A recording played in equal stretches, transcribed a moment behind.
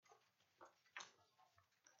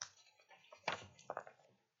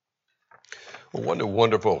Well, wasn't it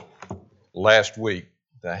wonderful last week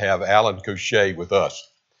to have Alan Cochet with us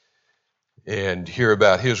and hear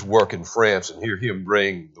about his work in France and hear him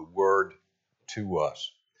bring the word to us.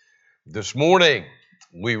 This morning,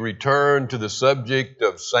 we return to the subject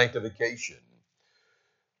of sanctification.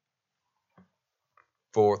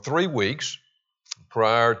 For 3 weeks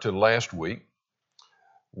prior to last week,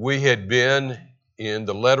 we had been in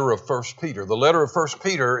the letter of 1 Peter. The letter of 1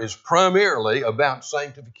 Peter is primarily about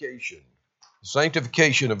sanctification.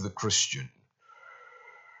 Sanctification of the Christian.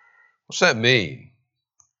 What's that mean?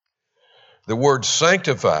 The word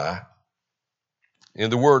sanctify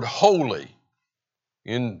and the word holy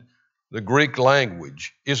in the Greek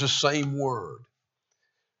language is the same word.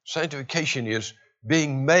 Sanctification is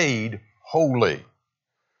being made holy.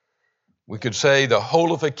 We could say the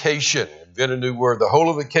holification, invent a new word, the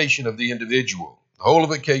holification of the individual, the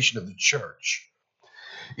holification of the church.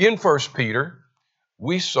 In 1 Peter,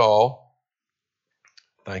 we saw,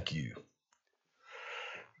 thank you.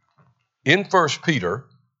 In 1 Peter,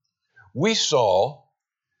 we saw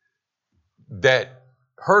that,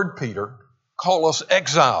 heard Peter call us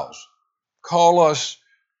exiles, call us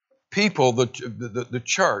people, the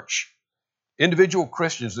church, individual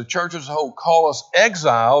Christians, the church as a whole, call us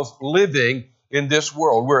exiles living in this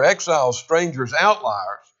world. We're exiles, strangers,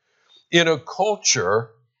 outliers in a culture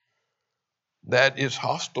that is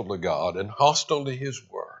hostile to God and hostile to His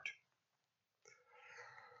Word.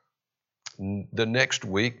 The next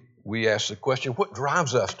week, we ask the question, what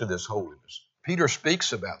drives us to this holiness? Peter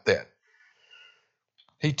speaks about that.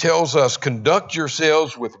 He tells us, conduct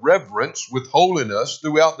yourselves with reverence, with holiness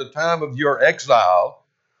throughout the time of your exile,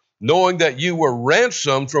 knowing that you were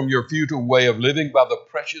ransomed from your futile way of living by the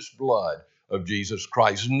precious blood of Jesus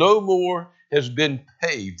Christ. No more has been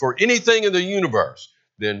paid for anything in the universe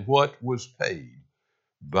than what was paid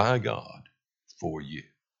by God for you,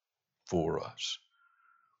 for us.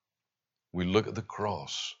 We look at the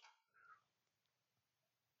cross,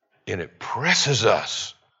 and it presses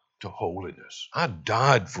us to holiness. I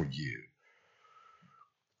died for you.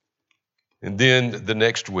 And then the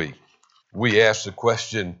next week, we ask the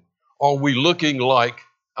question, are we looking like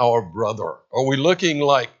our brother? Are we looking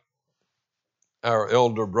like our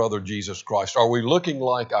elder brother, Jesus Christ? Are we looking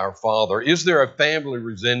like our Father? Is there a family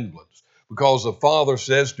resemblance? Because the Father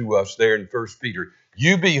says to us there in 1 Peter,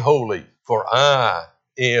 you be holy, for I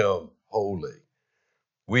am holy.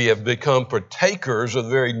 We have become partakers of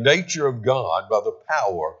the very nature of God by the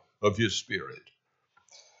power of His Spirit.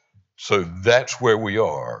 So that's where we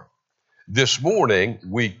are. This morning,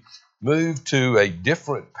 we move to a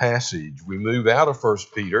different passage. We move out of 1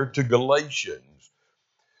 Peter to Galatians.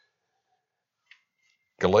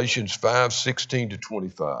 Galatians 5:16 to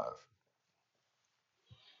 25.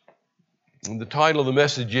 And the title of the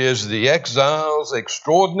message is The Exile's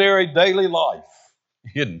Extraordinary Daily Life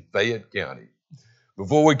in Fayette County.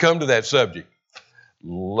 Before we come to that subject,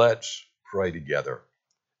 let's pray together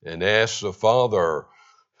and ask the Father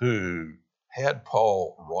who had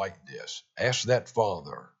Paul write this. Ask that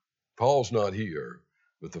Father. Paul's not here,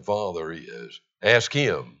 but the Father is. Ask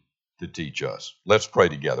Him to teach us. Let's pray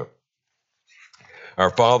together. Our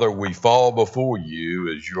Father, we fall before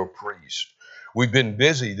You as Your priest. We've been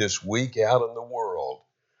busy this week out in the world.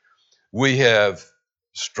 We have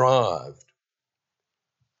strived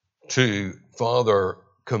to, Father,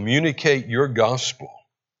 communicate Your gospel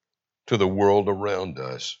to the world around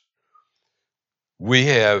us. We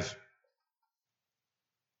have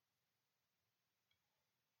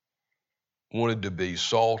wanted to be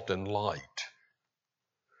salt and light.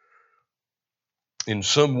 In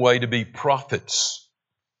some way to be prophets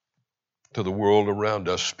to the world around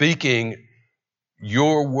us, speaking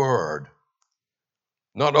Your word,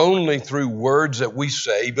 not only through words that we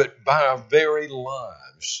say, but by our very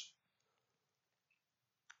lives.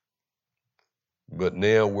 But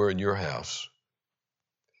now we're in Your house,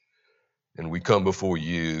 and we come before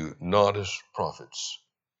You not as prophets.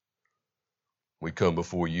 We come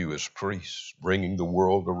before You as priests, bringing the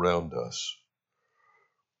world around us.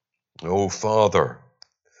 Oh, Father,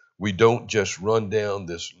 we don't just run down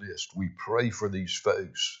this list. We pray for these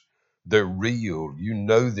folks. They're real. You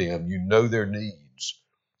know them. You know their needs.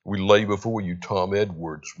 We lay before You Tom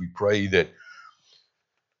Edwards. We pray that,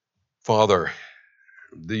 Father,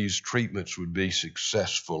 these treatments would be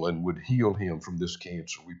successful and would heal him from this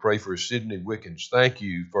cancer. We pray for Sidney Wickens. Thank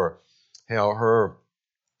You for how her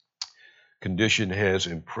condition has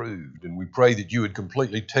improved. And we pray that You would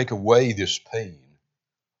completely take away this pain.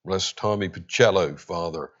 Bless Tommy Pacello,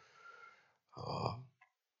 Father.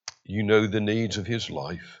 You know the needs of his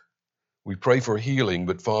life. We pray for healing,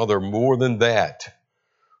 but Father, more than that,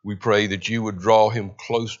 we pray that You would draw him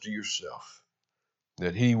close to Yourself.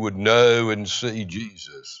 that he would know and see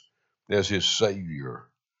Jesus as his Savior,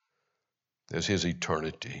 as his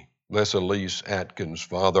eternity. Bless Elise Atkins,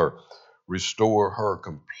 Father. Restore her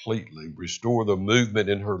completely. Restore the movement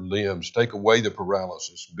in her limbs. Take away the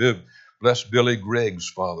paralysis. Bless Billy Greggs,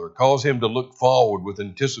 Father. Cause him to look forward with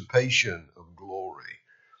anticipation of glory.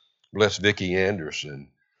 Bless Vicki Anderson,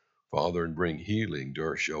 Father, and bring healing to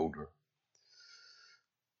her shoulder.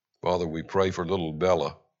 Father, we pray for little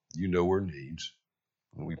Bella. You know her needs.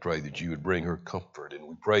 And we pray that you would bring her comfort, and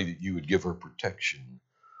we pray that you would give her protection.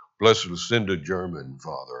 Bless Lucinda German,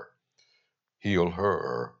 Father. Heal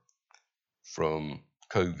her from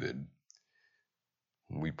COVID.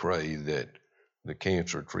 And we pray that the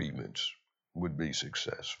cancer treatments would be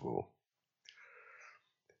successful.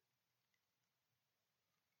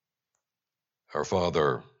 Our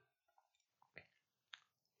Father,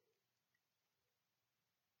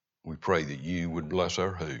 we pray that you would bless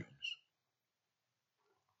our homes.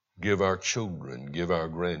 Give our children, give our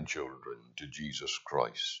grandchildren to Jesus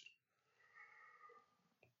Christ.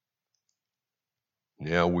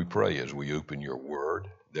 Now we pray as we open your word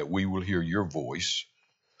that we will hear your voice.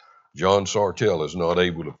 John Sartell is not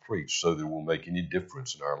able to preach so that it will make any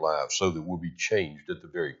difference in our lives, so that we'll be changed at the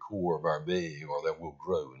very core of our being, or that we'll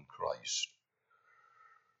grow in Christ.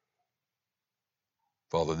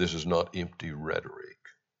 Father, this is not empty rhetoric.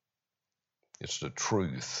 It's the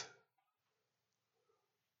truth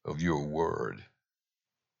of your word.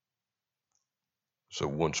 So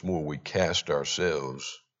once more we cast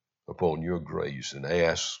ourselves upon your grace and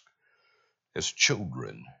ask as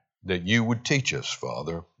children that you would teach us,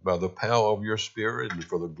 Father, by the power of your Spirit and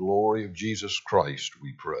for the glory of Jesus Christ,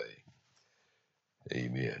 we pray.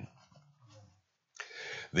 Amen.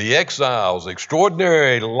 The Exiles'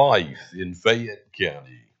 Extraordinary Life in Fayette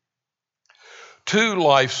County. Two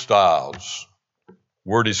lifestyles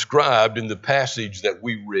were described in the passage that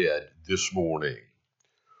we read this morning.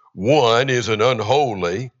 One is an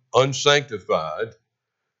unholy, unsanctified,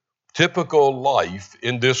 typical life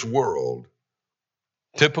in this world.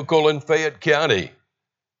 Typical in Fayette County.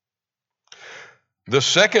 The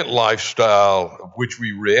second lifestyle of which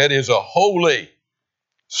we read is a holy,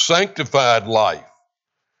 sanctified life.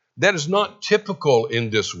 That is not typical in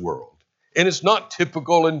this world, and it's not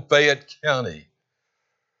typical in Fayette County.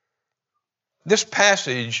 This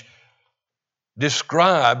passage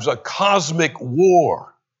describes a cosmic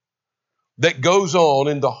war that goes on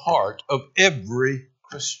in the heart of every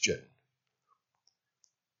Christian.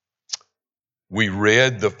 We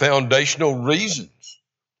read the foundational reasons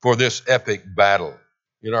for this epic battle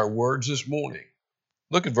in our words this morning.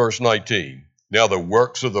 Look at verse 19. Now the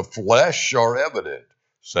works of the flesh are evident: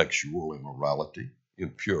 sexual immorality,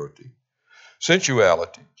 impurity,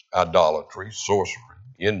 sensuality, idolatry, sorcery,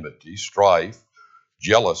 enmity, strife,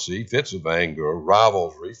 jealousy, fits of anger,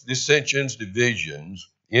 rivalry, dissensions, divisions,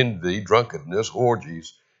 envy, drunkenness,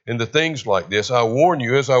 orgies, and the things like this. I warn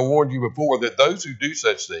you, as I warned you before, that those who do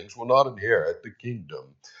such things will not inherit the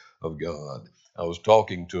kingdom of God. I was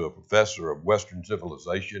talking to a professor of Western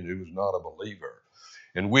civilization who was not a believer,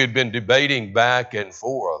 and we had been debating back and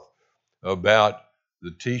forth about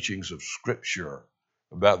the teachings of Scripture,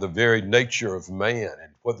 about the very nature of man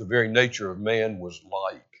and what the very nature of man was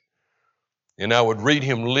like. And I would read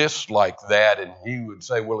him lists like that, and he would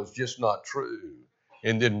say, well, it's just not true.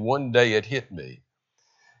 And then one day it hit me.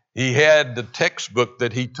 He had the textbook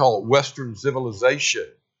that he taught, Western Civilization.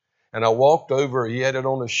 And I walked over, he had it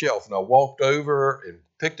on a shelf, and I walked over and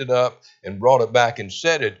picked it up and brought it back and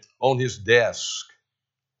set it on his desk.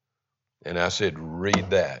 And I said, read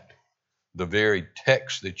that. The very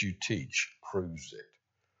text that you teach proves it.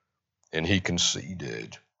 And he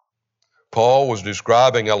conceded. Paul was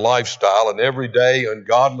describing a lifestyle, an everyday,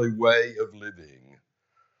 ungodly way of living.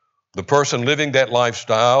 The person living that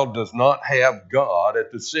lifestyle does not have God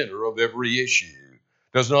at the center of every issue,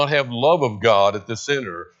 does not have love of God at the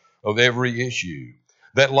center of every issue.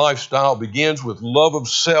 That lifestyle begins with love of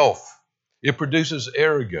self. It produces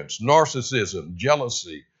arrogance, narcissism,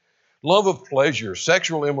 jealousy, love of pleasure,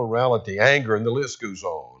 sexual immorality, anger, and the list goes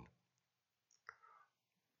on.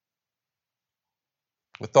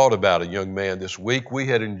 I thought about a young man this week. We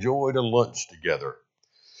had enjoyed a lunch together.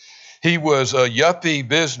 He was a yuppie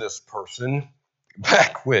business person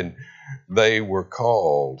back when they were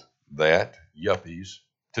called that, yuppies.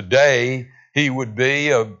 Today, he would be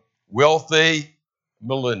a wealthy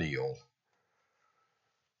millennial.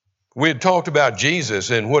 We had talked about Jesus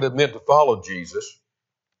and what it meant to follow Jesus.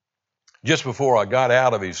 Just before I got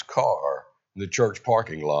out of his car in the church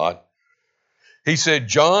parking lot, he said,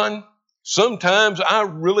 John, sometimes I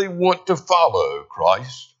really want to follow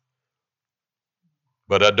Christ,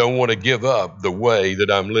 but I don't want to give up the way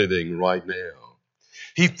that I'm living right now.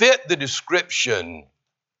 He fit the description.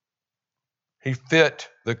 He fit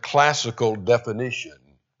the classical definition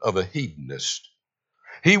of a hedonist.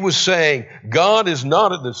 He was saying, God is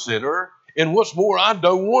not at the center, and what's more, I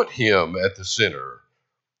don't want him at the center.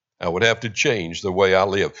 I would have to change the way I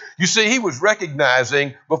live. You see, he was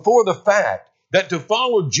recognizing before the fact that to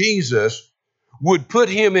follow Jesus would put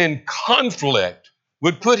him in conflict,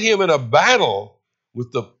 would put him in a battle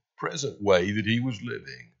with the present way that he was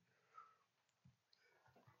living.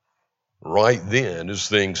 Right then, as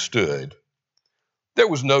things stood, there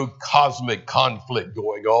was no cosmic conflict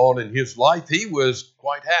going on in his life. He was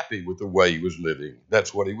quite happy with the way he was living.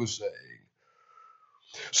 That's what he was saying.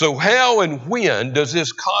 So how and when does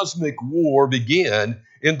this cosmic war begin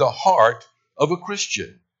in the heart of a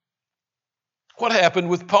Christian? What happened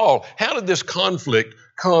with Paul? How did this conflict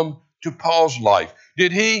come to Paul's life?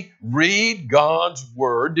 Did he read God's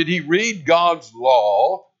word? Did he read God's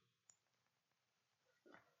law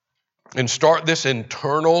and start this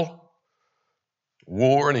internal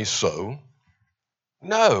war in his soul?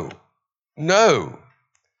 No.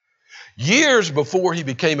 Years before he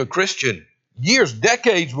became a Christian,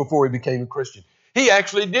 decades before he became a Christian, he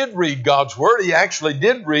actually did read God's word. He actually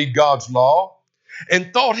did read God's law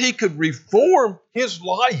and thought he could reform his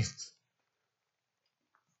life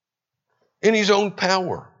in his own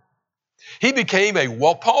power.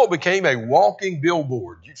 Paul became a walking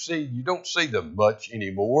billboard. You don't see them much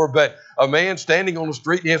anymore, but a man standing on the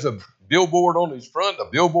street, and he has a billboard on his front, a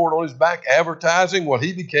billboard on his back, advertising. Well,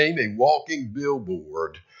 he became a walking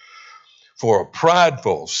billboard for a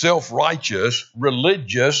prideful, self-righteous,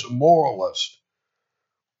 religious moralist.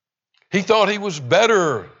 He thought he was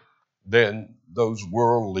better than those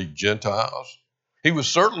worldly Gentiles. He was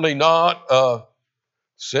certainly not a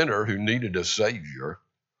sinner who needed a Savior.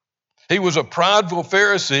 He was a prideful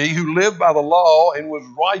Pharisee who lived by the law and was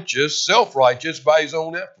righteous, self-righteous by his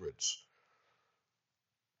own efforts.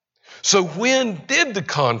 So when did the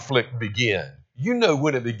conflict begin? You know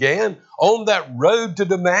when it began. On that road to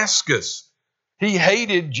Damascus. He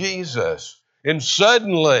hated Jesus, and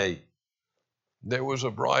suddenly there was a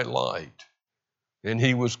bright light, and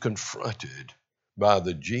he was confronted by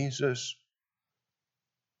the Jesus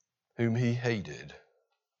whom he hated,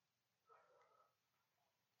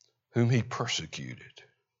 whom he persecuted.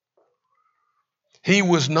 He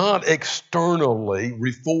was not externally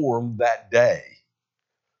reformed that day.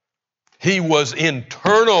 He was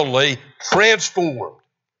internally transformed.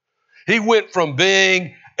 He went from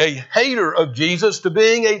being a hater of Jesus to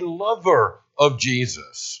being a lover of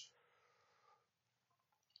Jesus.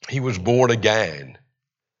 He was born again.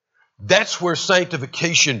 That's where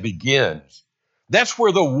sanctification begins. That's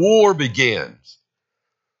where the war begins.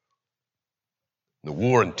 The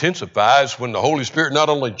war intensifies when the Holy Spirit not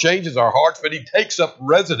only changes our hearts, but he takes up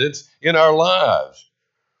residence in our lives.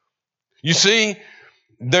 You see,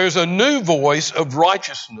 there's a new voice of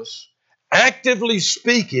righteousness actively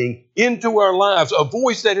speaking into our lives, a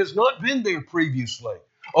voice that has not been there previously,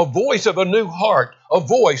 a voice of a new heart, a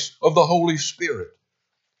voice of the Holy Spirit.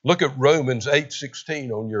 Look at Romans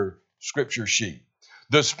 8:16 on your scripture sheet.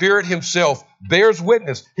 The Spirit himself bears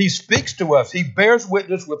witness. He speaks to us. He bears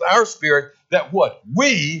witness with our spirit that what?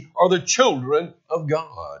 We are the children of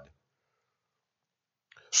God.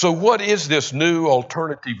 So what is this new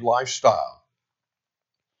alternative lifestyle?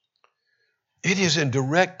 It is in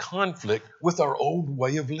direct conflict with our old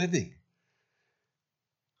way of living.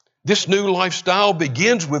 This new lifestyle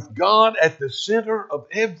begins with God at the center of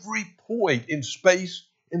every point in space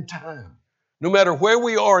and time. No matter where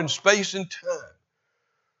we are in space and time,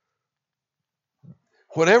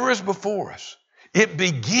 whatever is before us, it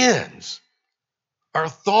begins. Our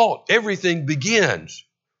thought, everything begins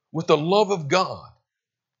with the love of God.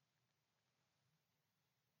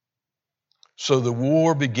 So the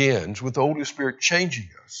war begins with the Holy Spirit changing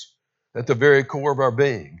us at the very core of our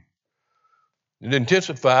being. It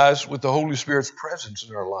intensifies with the Holy Spirit's presence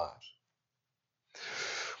in our lives.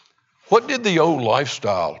 What did the old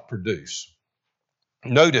lifestyle produce?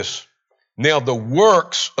 Notice, now the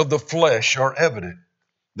works of the flesh are evident.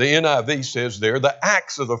 The NIV says there, the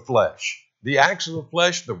acts of the flesh. The acts of the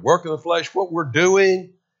flesh, the work of the flesh, what we're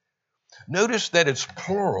doing. Notice that it's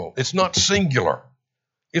plural. It's not singular.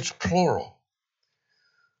 It's plural.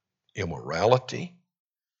 Immorality,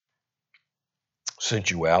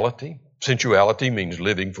 sensuality. Sensuality means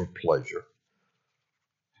living for pleasure.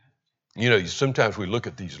 You know, sometimes we look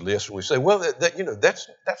at these lists and we say, well,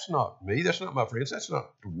 that's not me. That's not my friends. That's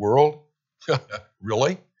not the world.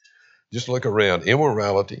 Really? Just look around.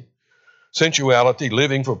 Immorality, sensuality,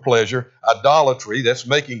 living for pleasure, idolatry, that's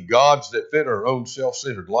making gods that fit our own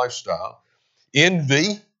self-centered lifestyle,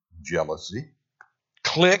 envy, jealousy,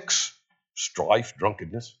 cliques, strife,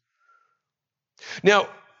 drunkenness. Now,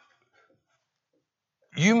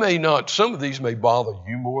 you may not, some of these may bother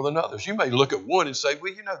you more than others. You may look at one and say,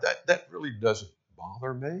 well, that really doesn't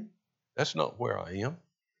bother me. That's not where I am.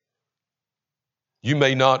 You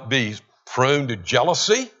may not be prone to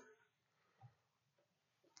jealousy.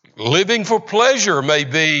 Living for pleasure may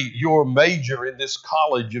be your major in this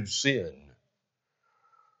college of sin.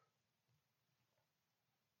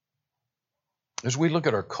 As we look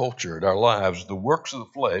at our culture, at our lives, the works of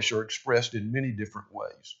the flesh are expressed in many different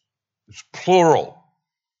ways. It's plural.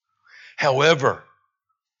 However,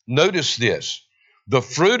 notice this, the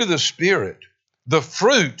fruit of the Spirit, the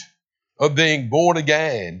fruit of being born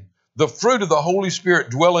again, the fruit of the Holy Spirit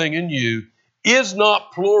dwelling in you is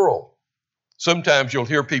not plural. Sometimes you'll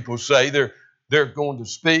hear people say they're going to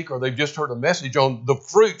speak or they've just heard a message on the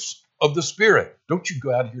fruits of the Spirit. Don't you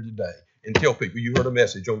go out here today and tell people you heard a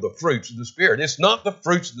message on the fruits of the Spirit. It's not the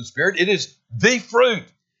fruits of the Spirit. It is the fruit.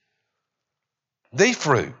 The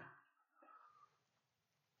fruit.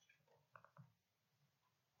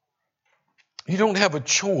 You don't have a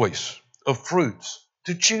choice of fruits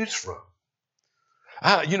to choose from.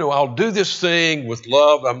 I'll do this thing with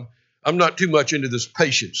love. I'm not too much into this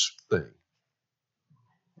patience thing.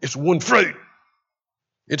 It's one fruit.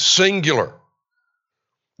 It's singular.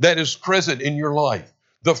 That is present in your life.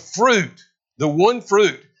 The fruit, the one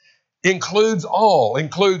fruit, includes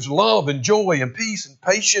love and joy and peace and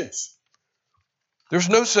patience. There's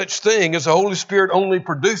no such thing as the Holy Spirit only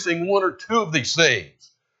producing one or two of these things.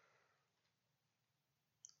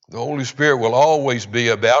 The Holy Spirit will always be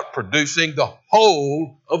about producing the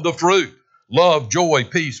whole of the fruit. Love, joy,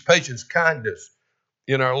 peace, patience, kindness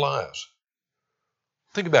in our lives.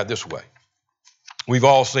 Think about it this way. We've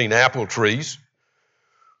all seen apple trees.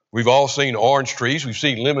 We've all seen orange trees. We've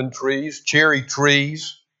seen lemon trees, cherry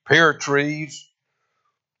trees, pear trees,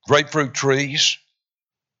 grapefruit trees.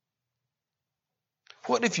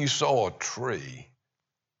 What if you saw a tree,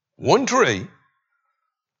 one tree,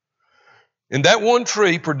 and that one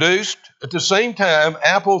tree produced at the same time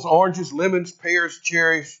apples, oranges, lemons, pears,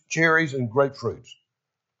 cherries, and grapefruits?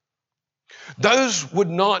 Those would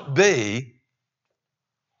not be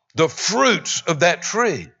the fruits of that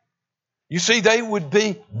tree. You see, they would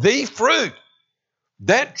be the fruit.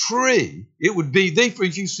 That tree, it would be the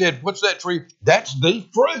fruit. You said, what's that tree? That's the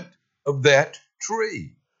fruit of that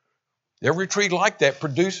tree. Every tree like that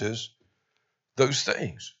produces those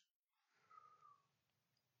things.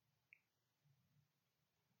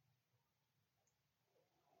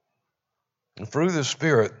 The fruit of the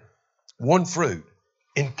Spirit, one fruit,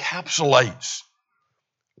 encapsulates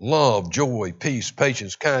love, joy, peace,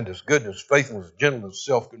 patience, kindness, goodness, faithfulness, gentleness,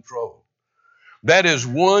 self-control. That is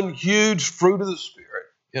one huge fruit of the Spirit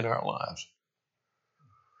in our lives.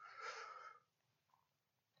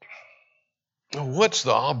 Now, what's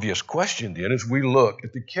the obvious question then as we look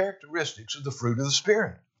at the characteristics of the fruit of the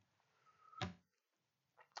Spirit?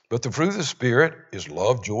 But the fruit of the Spirit is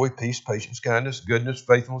love, joy, peace, patience, kindness, goodness,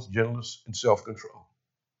 faithfulness, gentleness, and self-control.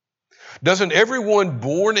 Doesn't everyone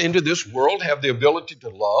born into this world have the ability to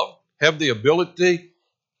love, have the ability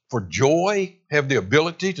for joy, have the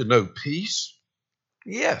ability to know peace?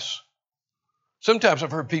 Yes. Sometimes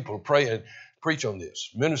I've heard people pray and preach on this,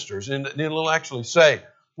 ministers, and they'll actually say,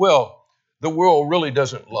 well, the world really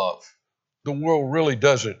doesn't love. The world really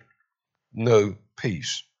doesn't know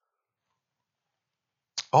peace.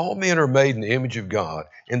 All men are made in the image of God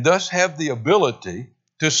and thus have the ability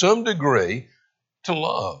to some degree to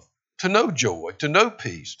love, to know joy, to know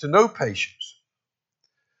peace, to know patience.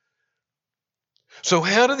 So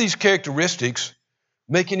how do these characteristics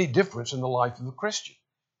make any difference in the life of the Christian?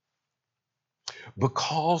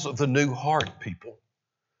 Because of the new heart, people.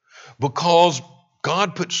 Because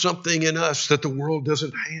God put something in us that the world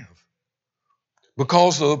doesn't have.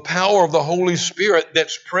 Because of the power of the Holy Spirit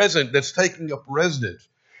that's present, that's taking up residence.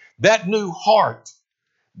 That new heart,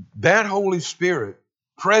 that Holy Spirit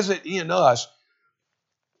present in us,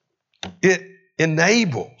 it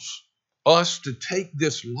enables us to take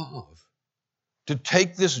this love, to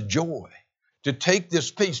take this joy, to take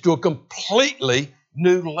this peace to a completely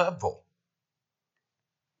new level.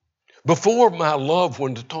 Before my love,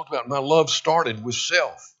 when to talk about my love started with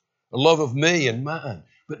self, a love of me and mine.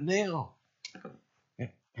 But now,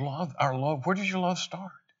 our love, where does your love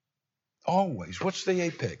start? Always. What's the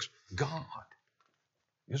apex? God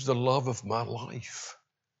is the love of my life.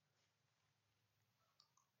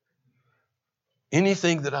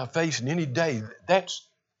 Anything that I face in any day,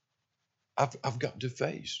 I've got to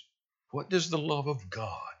face. What does the love of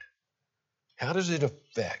God, how does it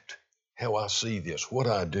affect how I see this, what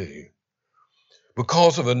I do?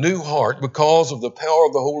 Because of a new heart, because of the power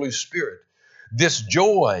of the Holy Spirit, this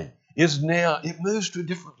joy is now, it moves to a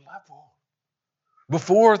different level.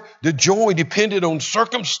 Before, the joy depended on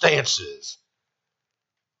circumstances.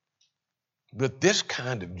 But this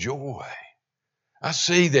kind of joy, I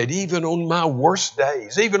see that even on my worst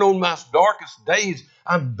days, even on my darkest days,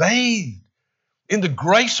 I'm bathed in the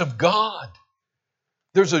grace of God.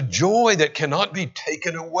 There's a joy that cannot be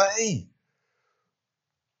taken away.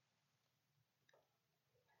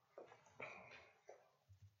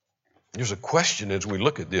 There's a question as we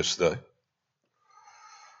look at this, though.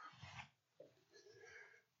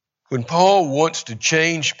 When Paul wants to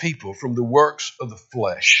change people from the works of the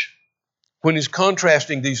flesh, when he's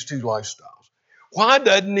contrasting these two lifestyles, why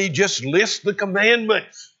doesn't he just list the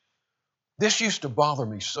commandments? This used to bother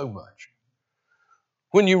me so much.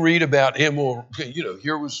 When you read about here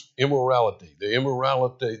was immorality,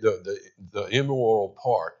 the immoral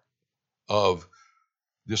part of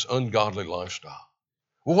this ungodly lifestyle.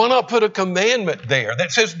 Well, why not put a commandment there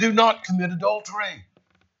that says do not commit adultery?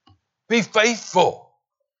 Be faithful.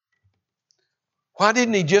 Why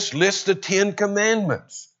didn't he just list the 10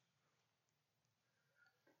 commandments?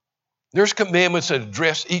 There's commandments that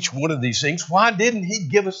address each one of these things. Why didn't he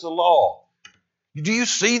give us the law? Do you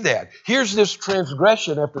see that? Here's this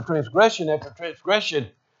transgression after transgression after transgression.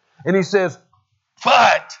 And he says,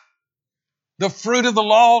 but the fruit of the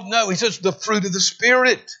law? No, he says the fruit of the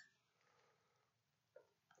Spirit.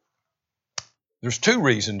 There's 2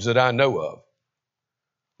 reasons that I know of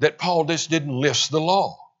that Paul just didn't list the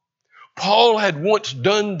law. Paul had once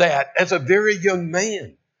done that as a very young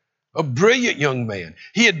man, a brilliant young man.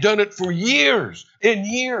 He had done it for years and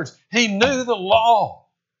years. He knew the law,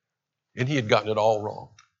 and he had gotten it all wrong.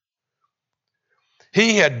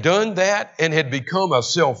 He had done that and had become a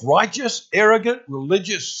self-righteous, arrogant,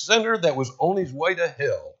 religious sinner that was on his way to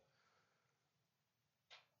hell.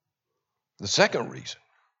 The second reason,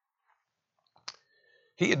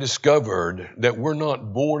 he had discovered that we're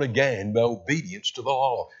not born again by obedience to the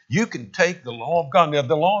law. You can take the law of God. Now,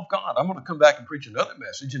 the law of God, I'm going to come back and preach another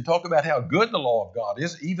message and talk about how good the law of God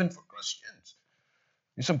is, even for Christians.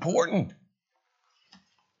 It's important.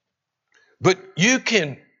 But you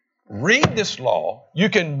can read this law, you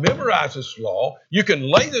can memorize this law, you can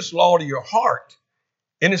lay this law to your heart,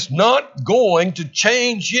 and it's not going to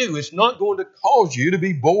change you. It's not going to cause you to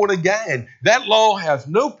be born again. That law has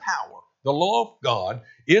no power. The law of God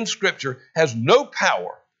in Scripture has no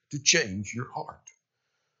power to change your heart.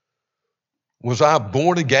 Was I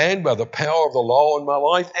born again by the power of the law in my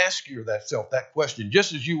life? Ask yourself that question.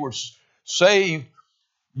 Just as you were saved,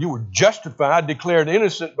 you were justified, declared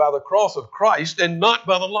innocent by the cross of Christ and not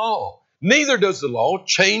by the law. Neither does the law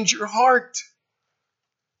change your heart.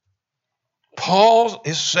 Paul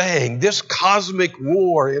is saying this cosmic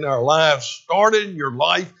war in our lives started in your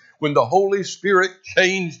life when the Holy Spirit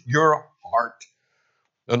changed your heart.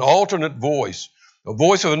 An alternate voice, a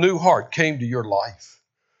voice of a new heart came to your life.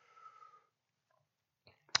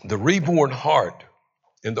 The reborn heart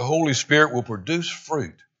and the Holy Spirit will produce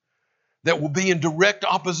fruit that will be in direct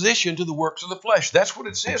opposition to the works of the flesh. That's what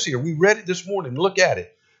it says here. We read it this morning. Look at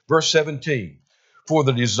it. Verse 17. For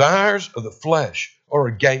the desires of the flesh are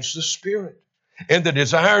against the Spirit. And the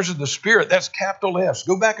desires of the Spirit, that's capital S.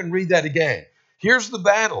 Go back and read that again. Here's the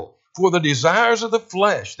battle. For the desires of the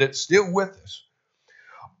flesh that's still with us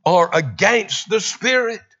are against the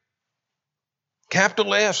Spirit.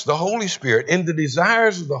 Capital S, the Holy Spirit. And the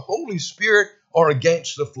desires of the Holy Spirit are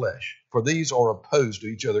against the flesh. For these are opposed to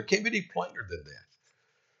each other. It can't be any plainer than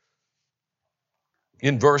that.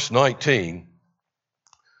 In verse 19,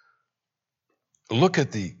 look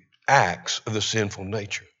at the acts of the sinful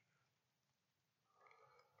nature.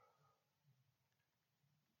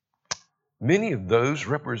 Many of those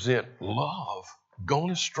represent love gone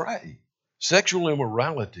astray. Sexual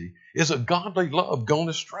immorality is a godly love gone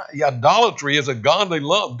astray. Idolatry is a godly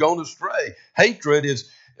love gone astray. Hatred is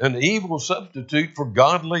an evil substitute for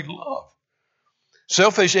godly love.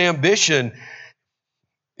 Selfish ambition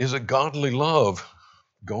is a godly love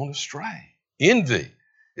gone astray. Envy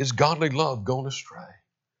is godly love gone astray.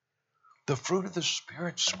 The fruit of the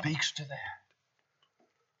Spirit speaks to that.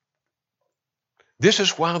 This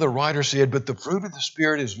is why the writer said, but the fruit of the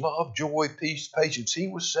Spirit is love, joy, peace, patience. He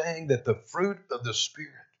was saying that the fruit of the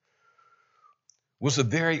Spirit was the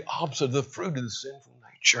very opposite of the fruit of the sinful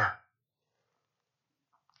nature.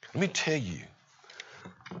 Let me tell you,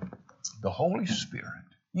 the Holy Spirit,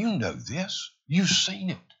 you know this, you've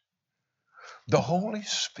seen it. The Holy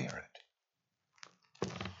Spirit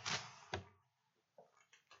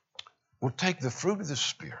will take the fruit of the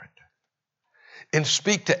Spirit and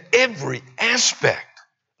speak to every aspect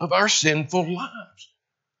of our sinful lives.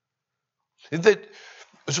 That,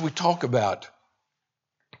 as we talk about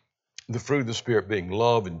the fruit of the Spirit being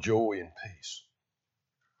love and joy and peace,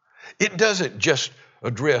 it doesn't just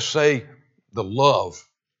address, say, the love,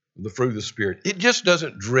 the fruit of the Spirit. It just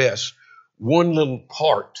doesn't address one little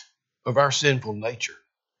part of our sinful nature,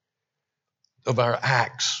 of our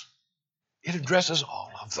acts. It addresses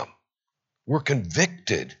all of them. We're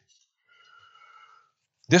convicted.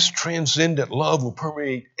 This transcendent love will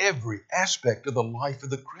permeate every aspect of the life of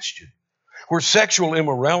the Christian. Where sexual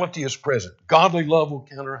immorality is present, godly love will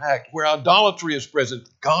counteract. Where idolatry is present,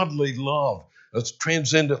 godly love, a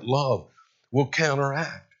transcendent love, will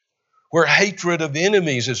counteract. Where hatred of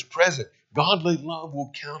enemies is present, godly love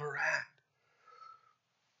will counteract.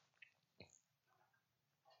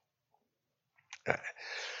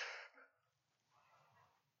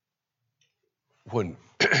 When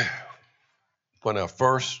I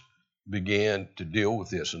first began to deal with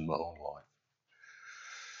this in my own life,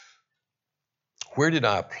 where did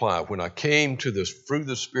I apply? When I came to this fruit of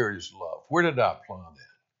the Spirit is love, where did I apply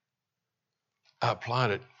that? I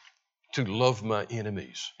applied it to love my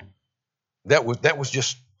enemies. That was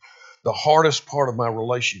just the hardest part of my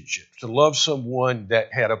relationship, to love someone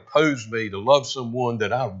that had opposed me, to love someone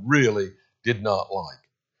that I really did not like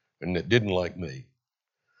and that didn't like me.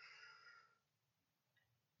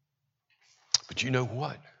 But you know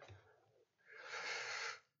what?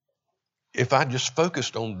 If I just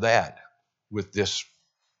focused on that with this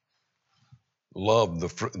love,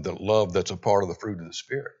 the love that's a part of the fruit of the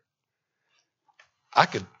Spirit, I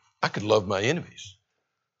could love my enemies,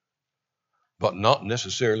 but not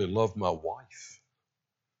necessarily love my wife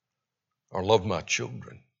or love my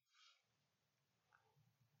children.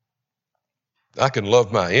 I can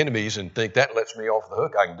love my enemies and think that lets me off the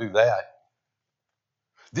hook. I can do that.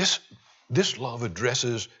 This love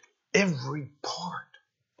addresses every part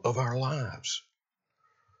of our lives.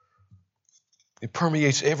 It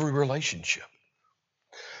permeates every relationship.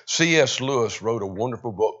 C.S. Lewis wrote a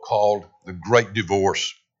wonderful book called The Great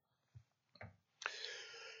Divorce.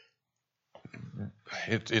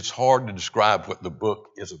 It's hard to describe what the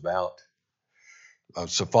book is about.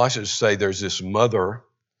 Suffice it to say, there's this mother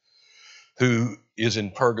who is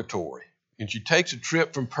in purgatory, and she takes a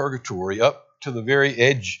trip from purgatory up to the very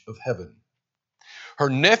edge of heaven. Her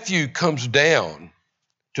nephew comes down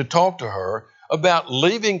to talk to her about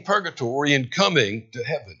leaving purgatory and coming to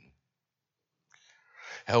heaven.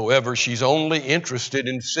 However, she's only interested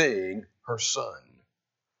in seeing her son.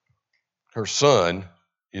 Her son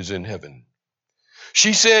is in heaven.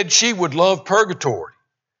 She said she would love purgatory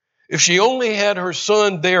if she only had her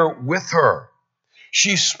son there with her.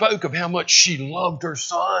 She spoke of how much she loved her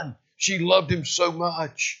son. She loved him so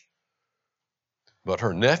much. But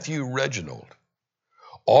her nephew, Reginald,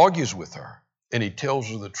 argues with her, and he tells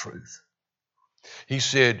her the truth. He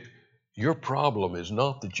said, your problem is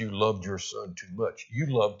not that you loved your son too much. You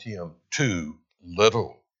loved him too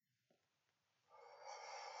little.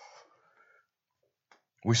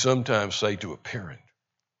 We sometimes say to a parent,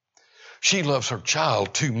 she loves her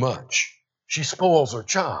child too much. She spoils her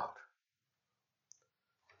child.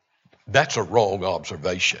 That's a wrong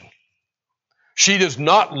observation. She does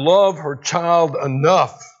not love her child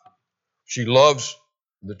enough. She loves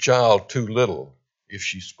the child too little if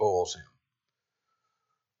she spoils him.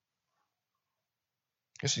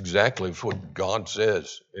 That's exactly what God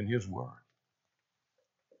says in His Word.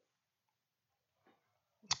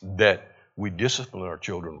 That we discipline our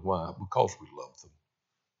children. Why? Because we love them.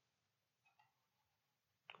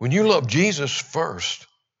 When you love Jesus first,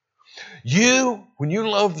 when you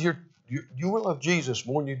love you will love Jesus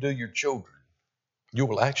more than you do your children. You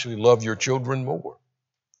will actually love your children more.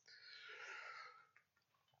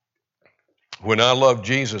 When I love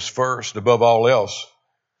Jesus first above all else,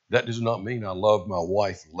 that does not mean I love my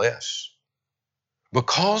wife less.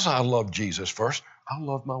 Because I love Jesus first, I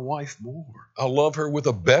love my wife more. I love her with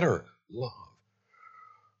a better love.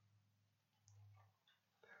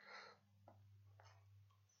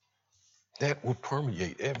 That will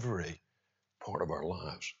permeate every part of our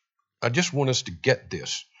lives. I just want us to get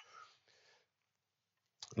this.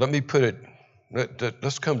 Let me put it,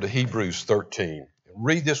 let's come to Hebrews 13.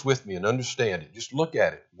 Read this with me and understand it. Just look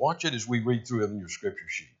at it. Watch it as we read through it in your scripture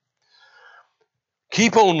sheet.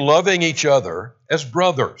 Keep on loving each other as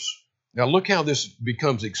brothers. Now look how this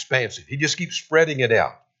becomes expansive. He just keeps spreading it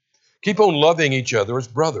out. Keep on loving each other as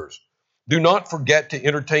brothers. Do not forget to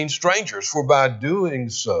entertain strangers, for by doing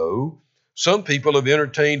so, some people have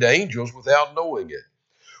entertained angels without knowing it.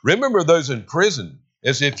 Remember those in prison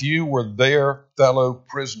as if you were their fellow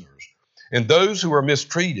prisoners, and those who are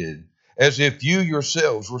mistreated as if you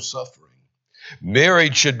yourselves were suffering.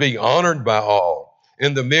 Marriage should be honored by all,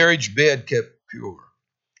 and the marriage bed kept pure,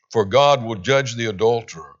 for God will judge the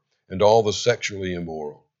adulterer and all the sexually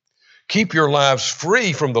immoral. Keep your lives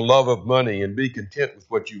free from the love of money and be content with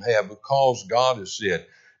what you have, because God has said,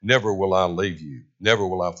 never will I leave you, never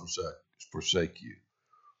will I forsake you.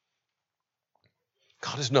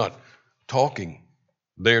 God is not talking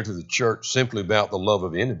there to the church simply about the love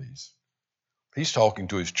of enemies. He's talking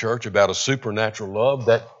to his church about a supernatural love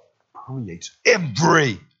that permeates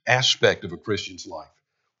every aspect of a Christian's life.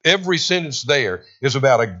 Every sentence there is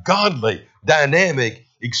about a godly, dynamic,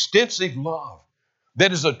 extensive love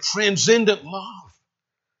that is a transcendent love.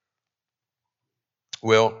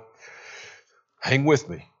 Well, hang with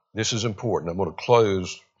me. This is important. I'm going to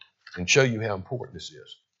close and show you how important this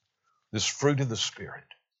is. This fruit of the Spirit.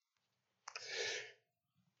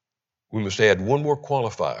 We must add one more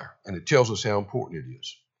qualifier, and it tells us how important it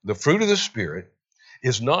is. The fruit of the Spirit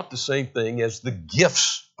is not the same thing as the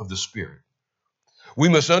gifts of the Spirit. We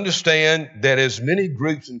must understand that as many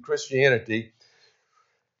groups in Christianity,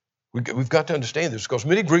 we've got to understand this, because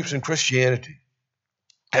many groups in Christianity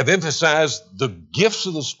have emphasized the gifts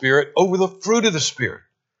of the Spirit over the fruit of the Spirit.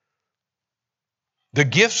 The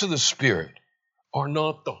gifts of the Spirit are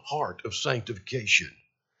not the heart of sanctification.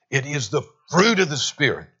 It is the fruit of the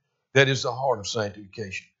Spirit that is the heart of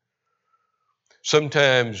sanctification.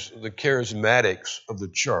 Sometimes the charismatics of the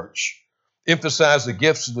church emphasize the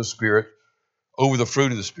gifts of the Spirit over the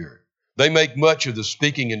fruit of the Spirit. They make much of the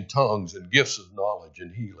speaking in tongues and gifts of knowledge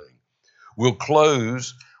and healing. We'll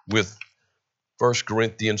close with 1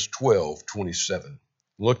 Corinthians 12:27.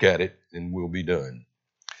 Look at it and we'll be done.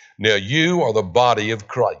 Now you are the body of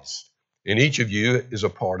Christ, and each of you is a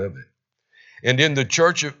part of it. And in the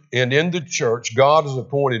church, God has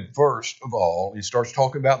appointed first of all, he starts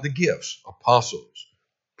talking about the gifts, apostles,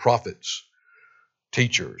 prophets,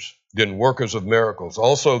 teachers, then workers of miracles,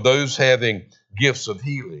 also those having gifts of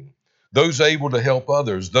healing, those able to help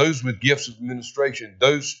others, those with gifts of administration,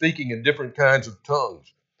 those speaking in different kinds of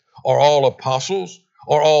tongues. Are all apostles?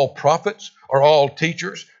 Are all prophets? Are all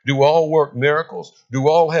teachers? Do all work miracles? Do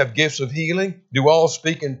all have gifts of healing? Do all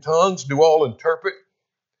speak in tongues? Do all interpret?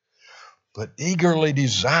 But eagerly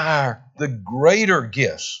desire the greater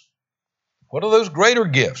gifts. What are those greater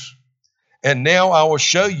gifts? And now I will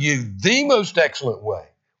show you the most excellent way.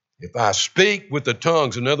 If I speak with the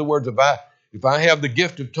tongues, in other words, if I have the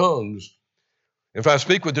gift of tongues, if I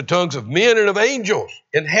speak with the tongues of men and of angels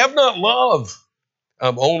and have not love,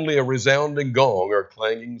 I'm only a resounding gong or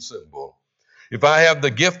clanging cymbal. If I have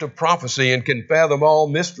the gift of prophecy and can fathom all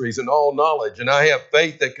mysteries and all knowledge, and I have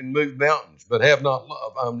faith that can move mountains, but have not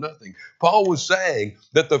love, I'm nothing. Paul was saying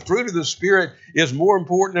that the fruit of the Spirit is more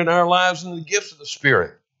important in our lives than the gifts of the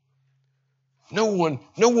Spirit. No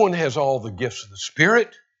one has all the gifts of the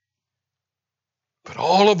Spirit, but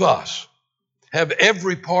all of us have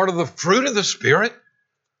every part of the fruit of the Spirit.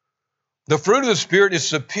 The fruit of the Spirit is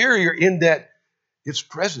superior in that it's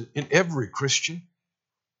present in every Christian.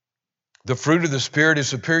 The fruit of the Spirit is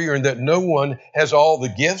superior in that no one has all the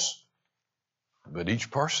gifts, but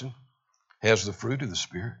each person has the fruit of the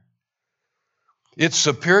Spirit. It's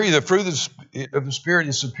superior. The fruit of the Spirit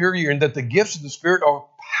is superior in that the gifts of the Spirit are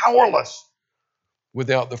powerless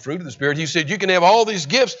without the fruit of the Spirit. He said you can have all these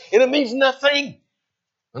gifts and it means nothing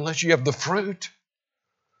unless you have the fruit.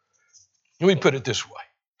 Let me put it this way.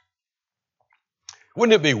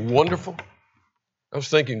 Wouldn't it be wonderful? I was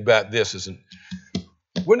thinking about this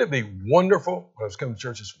wouldn't it be wonderful, when I was coming to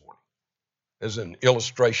church this morning, as an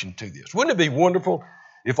illustration to this, wouldn't it be wonderful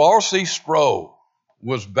if R.C. Sproul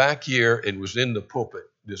was back here and was in the pulpit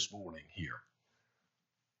this morning here?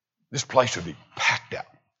 This place would be packed out.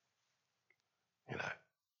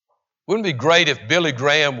 Wouldn't it be great if Billy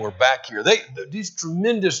Graham were back here? These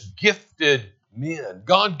tremendous gifted men,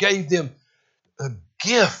 God gave them a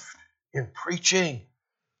gift in preaching,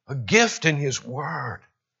 a gift in His Word.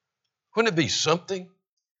 Wouldn't it be something?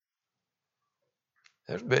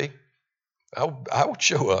 That'd be. I would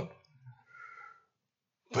show up.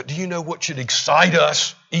 But do you know what should excite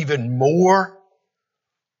us even more?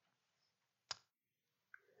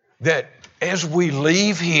 That as we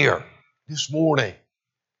leave here this morning,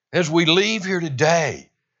 as we leave here today,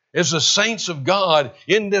 as the saints of God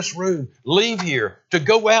in this room leave here to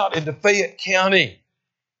go out into Fayette County,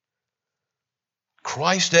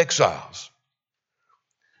 Christ exiles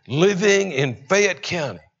living in Fayette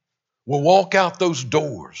County will walk out those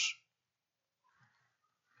doors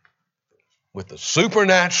with the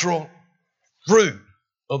supernatural fruit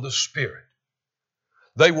of the Spirit.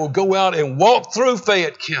 They will go out and walk through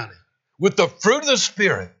Fayette County with the fruit of the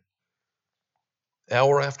Spirit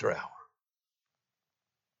hour after hour,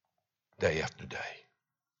 day after day.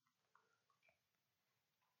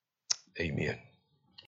 Amen.